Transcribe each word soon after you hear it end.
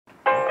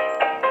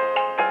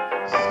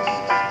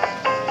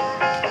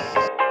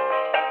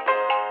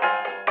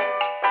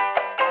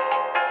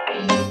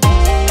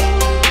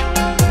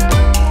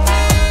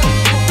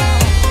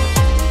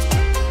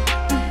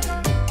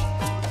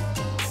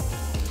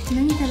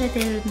べて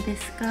るんで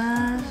すか？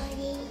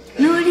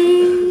海苔。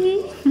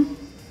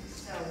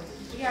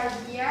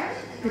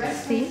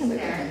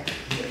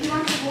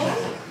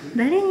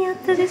誰に会っ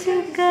たでしょ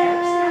うか？チ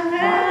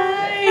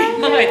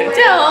ャ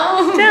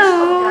オ。チ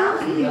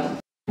ャ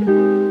オ。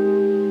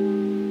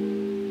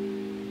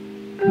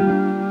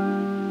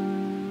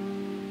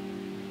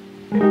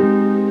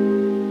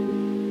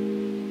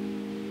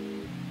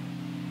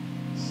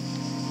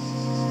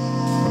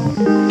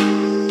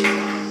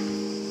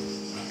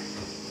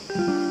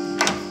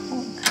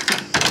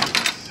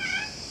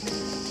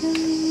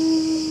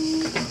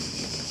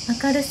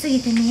明るすぎ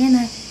て見え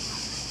ない。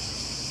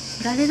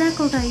ガルダ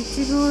湖が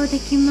一望で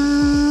き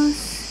ま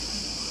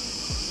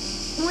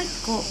す。もう一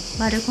個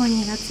バルコ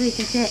ニーがつい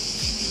ててあ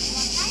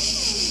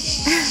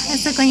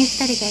そこに2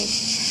人がいる。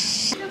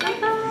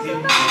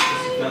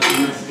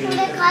これ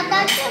カ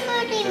タツ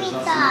ムリみ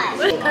た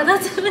い。カタ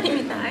ツムリ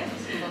みたい。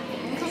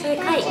それ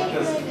貝。お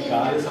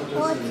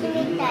家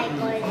みたい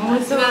これ。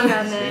そうだ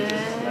ね。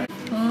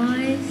お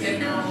いし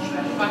そ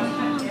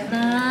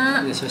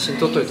う。写真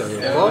撮っといてあげよ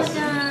うか。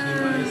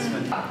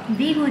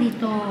ビゴリ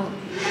とな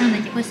んだ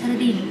っけこれサルデ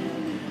ィーニ。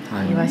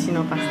イワシ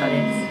のパスタ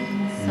で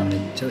す。めっ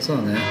ちゃ美味しそう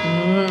だね。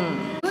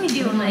すごい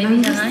量のエ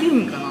ビじゃない？ランゴスティ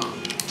ーンかな。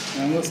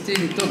ランゴスティ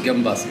ーンとギャ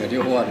ンバースが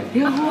両方ある。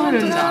両方あ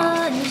るんだ。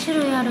2種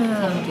類ある。よ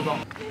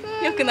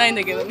くないん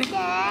だけどね。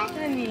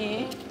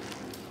何？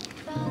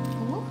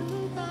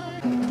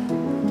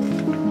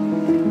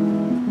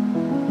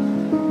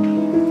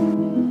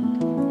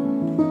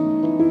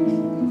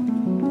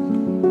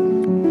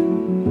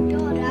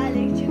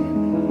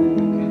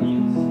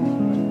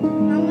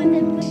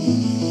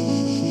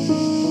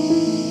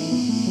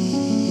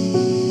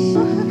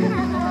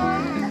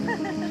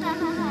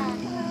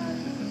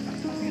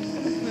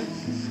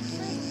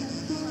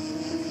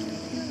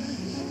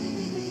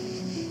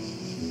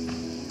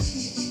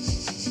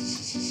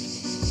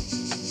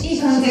いい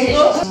感じ。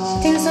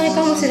天才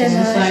かもしれ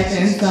ない。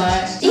天才。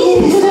い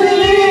いです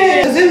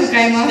ね。全部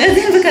買います。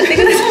全部買って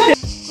ください。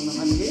こんな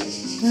感じで。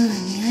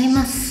似合い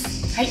ま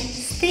す。はい。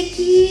素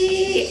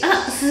敵。あ、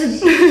すっ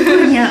ごい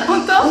似合う。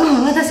本当？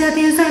私は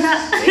天才だ。あ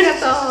りが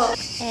とう。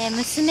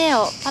娘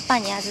をパパ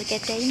に預け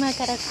て今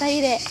から2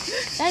人で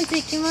ラン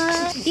チ行きま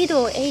す。リ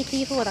ド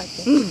84だっ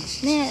け？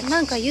ね、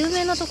なんか有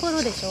名なとこ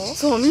ろでしょ？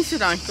そう、ミシュ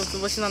ラン一つ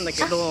星なんだ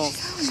けど、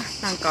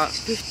なんか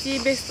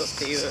50ベストっ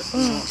ていう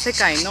世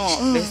界の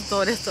ベス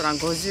トレストラン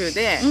50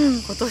で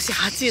今年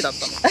8位だっ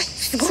たの。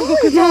すご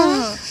いじゃん。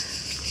楽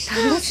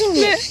しみ。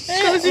お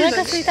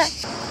腹すいた。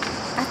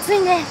暑い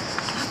ね。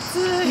暑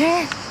い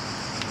ね。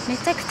め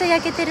ちゃくちゃ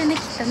焼けてるね、き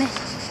っとね。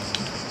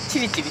チ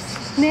リチリ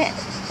ね。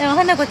でも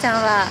花子ちゃ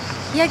んは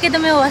日焼け止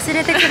めを忘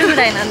れてくるぐ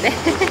らいなんで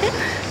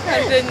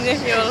完全にね、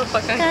ヨーロッ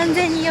パ感覚。完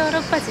全にヨーロ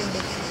ッパ人で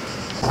す。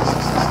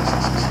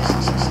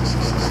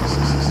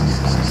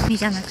海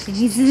じゃなくて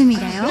湖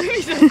だよ。昨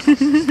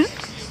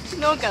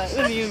日から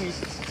海。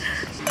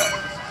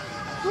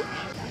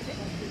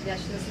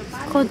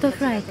コート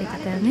フライって言っ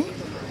たよね。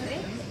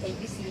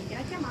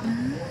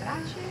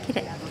綺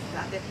麗。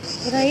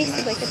フライス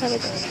とか言って食べ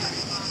てる。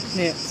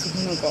ね、す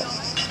ごいなんか。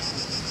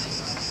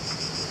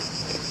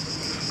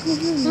不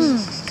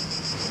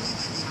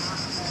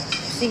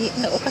思議、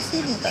おかし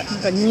いみたい。なん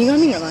か苦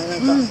味がない、なん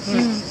か。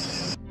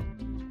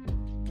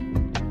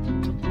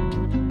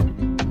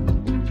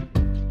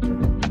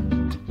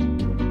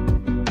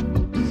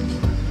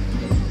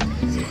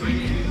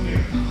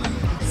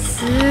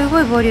すご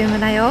いボリューム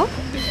だよ。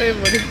そういう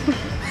ボリューム。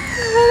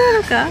な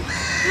のか。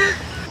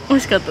美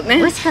味しかったね。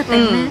美味しかった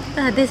よね。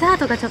だからデザー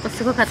トがちょっと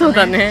すごかったね。そう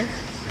だね。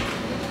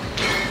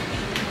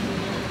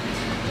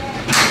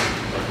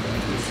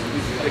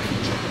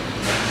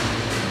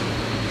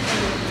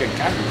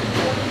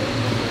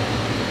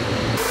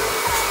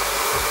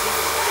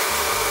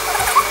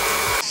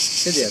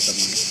手でやったのね。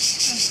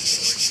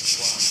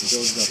上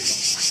手だっ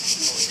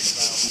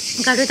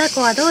た。ガルダ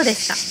湖はどうで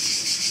すか？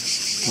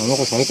なん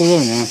か最高だ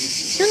よね。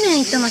去年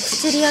行ったのは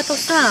シチリアと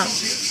さ、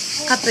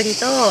カプリ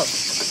と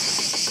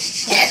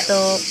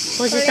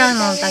ポジター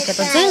ノだけ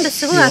ど全部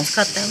すごい暑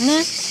かったよ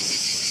ね。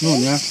そう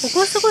ね。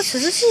ここすごい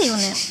涼しいよ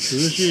ね。涼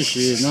しい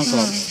し、なん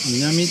か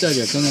南イタリ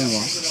ア去年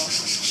は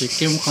湿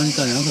気も感じ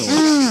たね。こう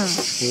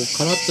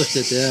カラッとし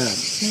てて。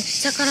めっ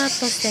ちゃカラッ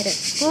としてる。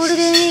ゴール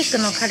デンウィー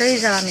クの軽井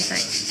沢みたい。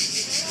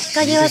日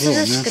陰は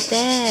涼しく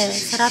て、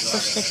さらっと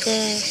してて、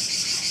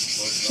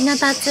日向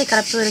暑いか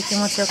らプール気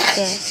持ちよく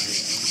て。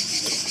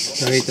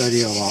北イタ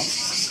リアは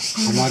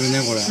ハマる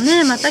ね、これ。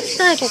ねえ、また来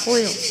たい、ここ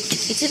よ。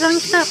一番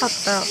来たかっ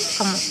た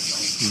かも。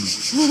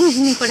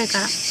ね、これか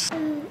ら。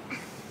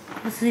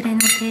子連れの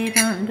定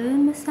番、ルー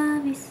ムサ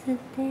ービスで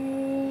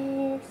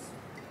す。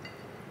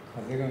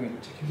風がめっ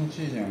ちゃ気持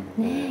ちいいじゃん。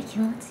ねえ、気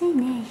持ちいい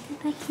ね。い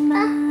ただきま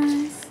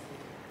す。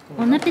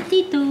ボナペテ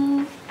ィート。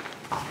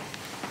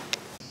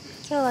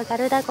今日はガ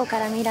ルダ湖か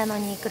らミラノ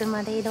に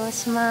車で移動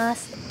しま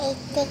す。行っ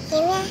てき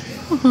ます。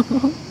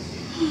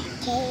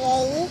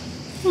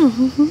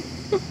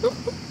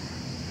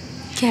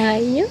かわ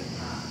いいよ。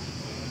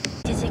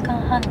1時間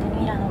半で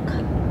ミラノか。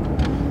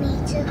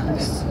水欲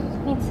しい。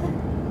水。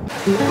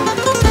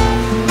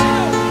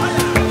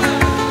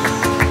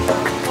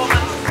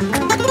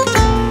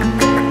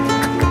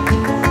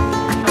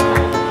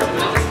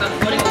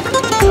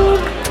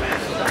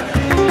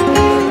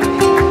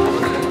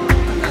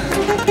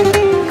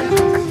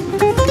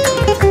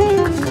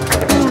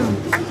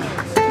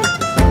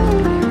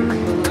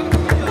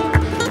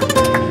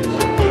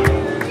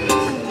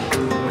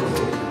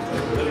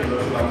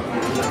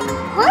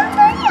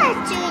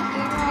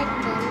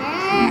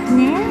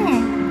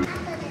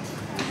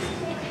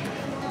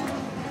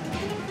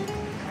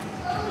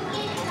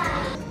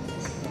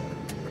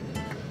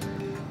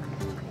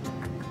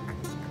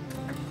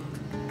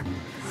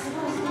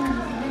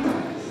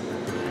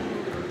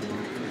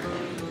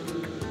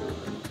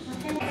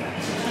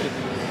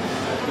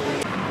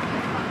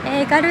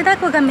ガルダ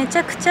湖がめち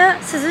ゃくちゃ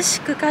涼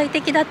しく快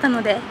適だった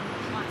ので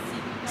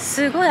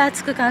すごい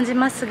暑く感じ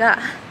ますが、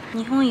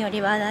日本より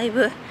はだい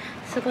ぶ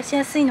過ごし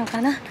やすいの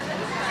かな。こ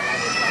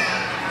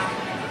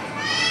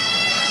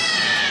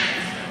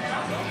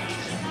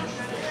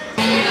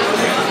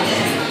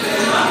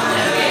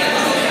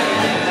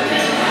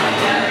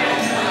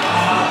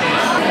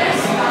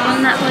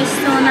んな美味し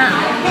そうなお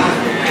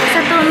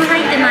砂糖の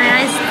入ってない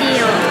アイスティ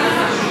ー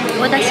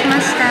をお出し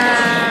ました。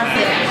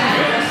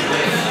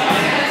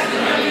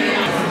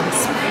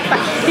酸っぱい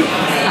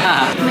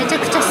めちゃ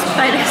くちゃ酸っ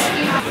ぱいです。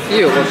いい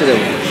よ、こっちでも。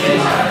本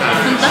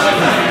当？あ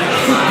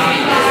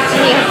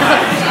りがと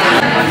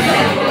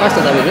う。パス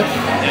タ食べる？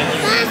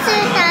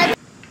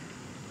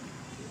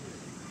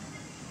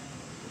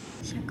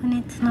灼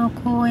熱の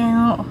公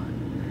園を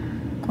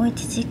小1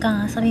時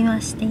間遊び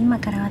まして、今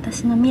から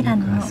私のミラ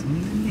ノの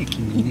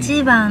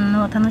一番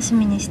の楽し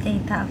みにしてい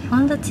たフォ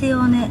ンダツィ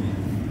オーネ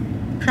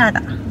プラダ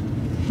に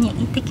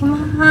行ってき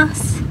ま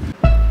す。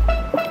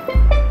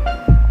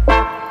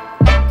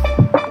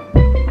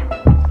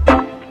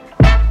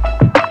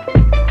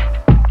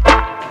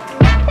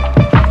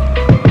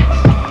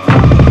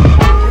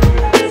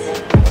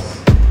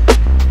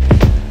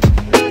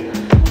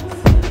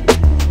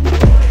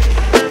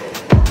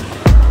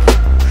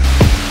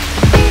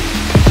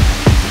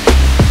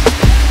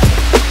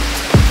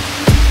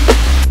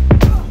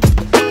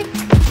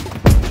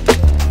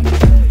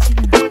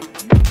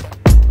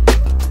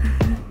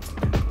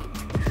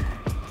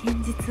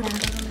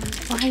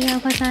おはよう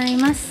ござい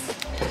ます。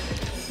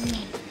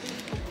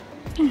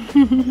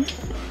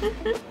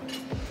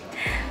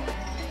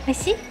おい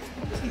しい？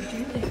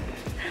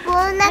こ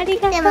うなって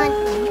ます。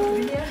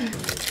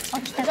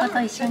起きた子と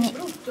一緒に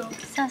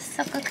早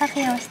速カフ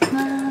ェをして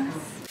ま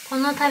す。こ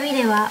の旅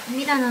では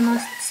ミラノの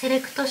セレ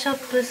クトショッ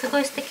プ、すご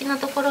い素敵な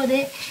ところ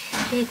で、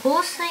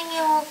香水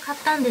を買っ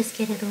たんです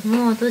けれど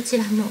も、どち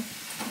らも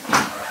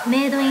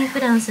メイドインフ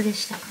ランスで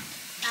した。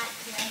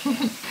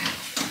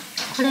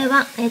これ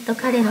は、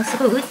彼のす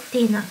ごいウッデ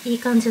ィないい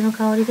感じの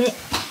香りで、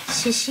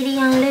シシ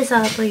リアンレ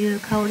ザーという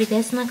香り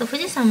です。なんか富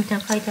士山みたい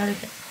なの書いてある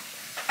けど、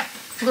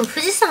すごい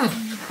富士山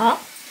か？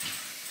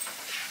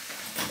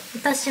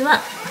私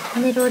は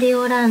ネロリ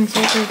オランジ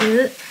ェと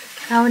いう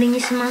香りに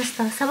しまし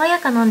た。爽や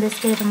かなんで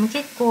すけれども、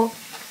結構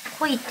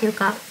濃いっていう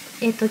か、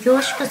凝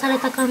縮され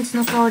た感じ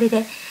の香り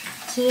で、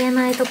消え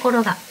ないとこ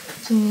ろが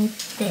気に入っ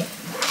て、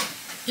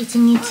1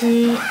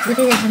日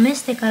腕で試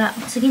してから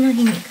次の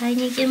日に買い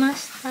に行きま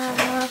した。お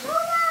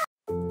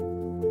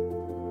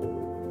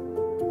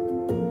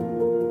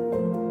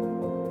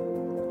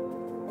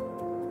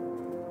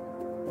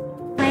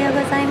はよう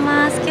ござい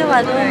ます。今日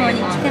はドームに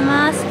来て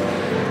ます。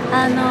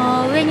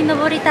上に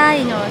登りた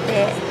いの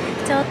で、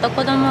ちょっと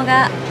子供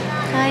が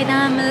階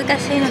段難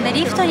しいので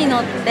リフトに乗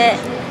って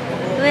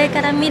上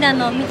からミラ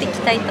ノを見ていき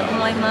たいと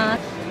思いま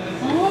す。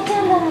何やって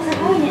んだろう、す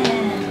ごいね。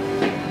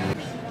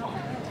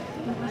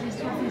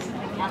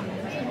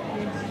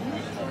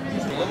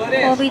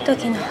COVID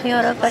時のヨ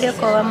ーロッパ旅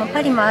行はもう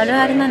パリもある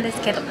あるなんで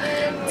すけど、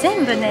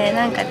全部ね、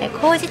なんかね、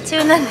工事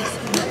中なんです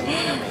よね。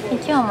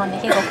今日もね、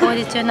結構工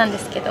事中なんで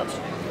すけど、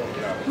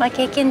まあ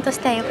経験とし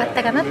ては良かっ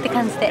たかなって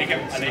感じで、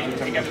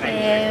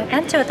ラ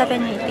ンチを食べ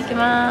に行ってき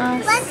ま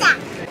す。今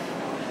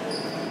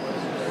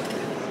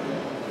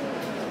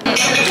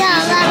日は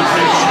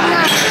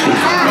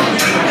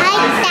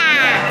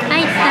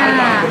入った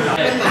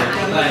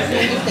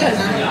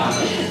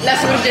ラ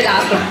スルジェラ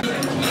ート。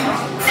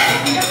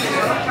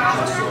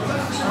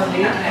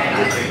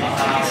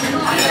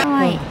か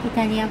わいい、イ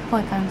タリアっぽ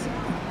い感じ。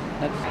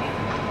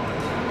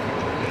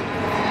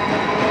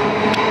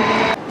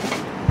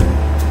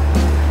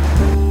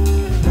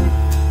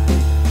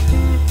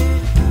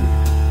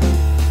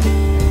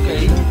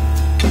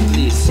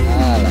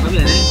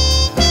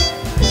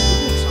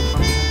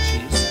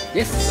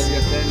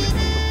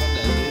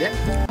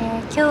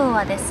今日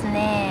はです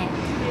ね、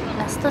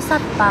ラストサッ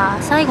パ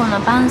ー最後の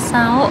晩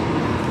餐を、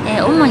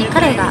主に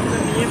彼が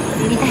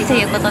見たいと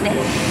いうことで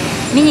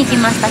見に来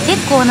ました。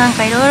結構なん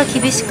かいろいろ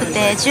厳しく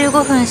て、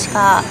15分し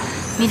か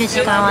見る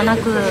時間はな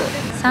く、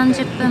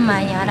30分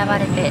前に現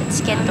れて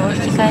チケットを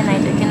引き換えない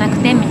といけなく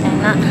てみたい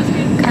な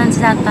感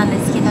じだったんで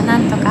すけど、な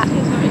んとか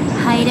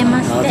入れ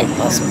まして。あと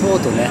パスポ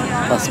ートね、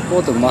パスポ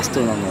ートマス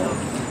トなの。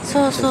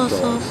そうそう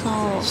そう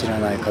そう、知ら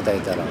ない方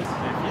いたら。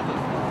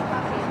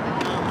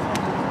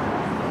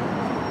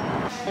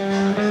今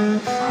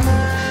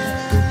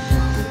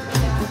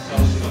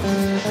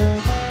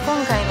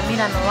回のミ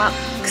ラノは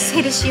ク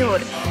セルシオー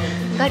ル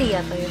ガリ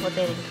アというホ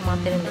テルに泊まっ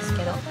てるんです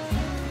けど、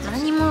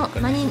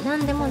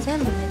何でも全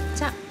部めっ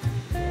ちゃ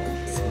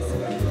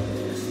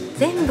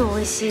全部美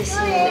味しいし、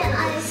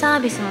サ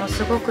ービスも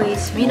すごくいい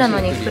し、ミラノ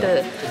に来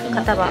る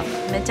方は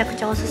めちゃく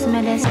ちゃおすす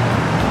めです。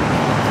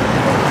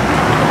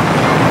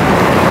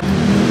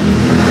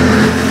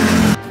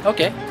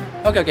Okay,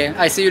 okay, okay.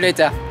 I see you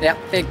later. Yeah,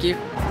 thank you.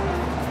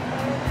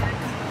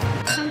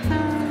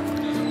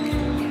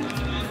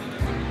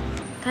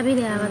 旅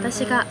では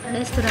私が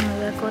レストランの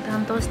予約を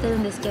担当してる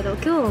んですけど、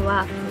今日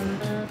は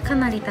か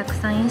なりたく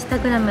さんインスタ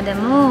グラムで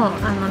も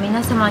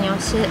皆様にお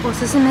す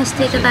すめし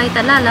ていただい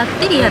たラ・ッ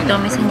テリアってお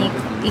店に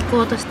行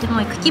こうとして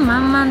も行く気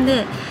満々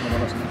で、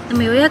で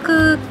も予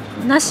約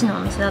なしのお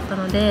店だった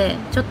ので、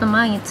ちょっと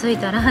前に着い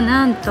たら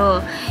なん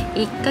と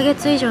1ヶ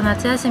月以上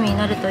夏休みに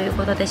なるという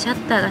ことでシャッ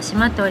ターが閉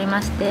まっており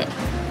まして、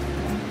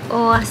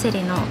大焦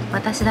りの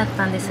私だっ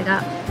たんです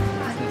が、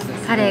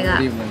彼が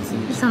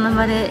その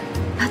場で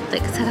パッ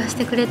と探し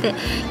てくれて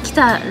来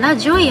たラ・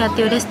ジョイアっ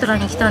ていうレストラン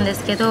に来たんで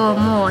すけど、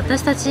もう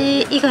私た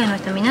ち以外の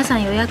人皆さ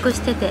ん予約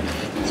してて、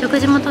食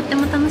事もとって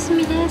も楽し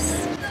みで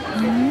す。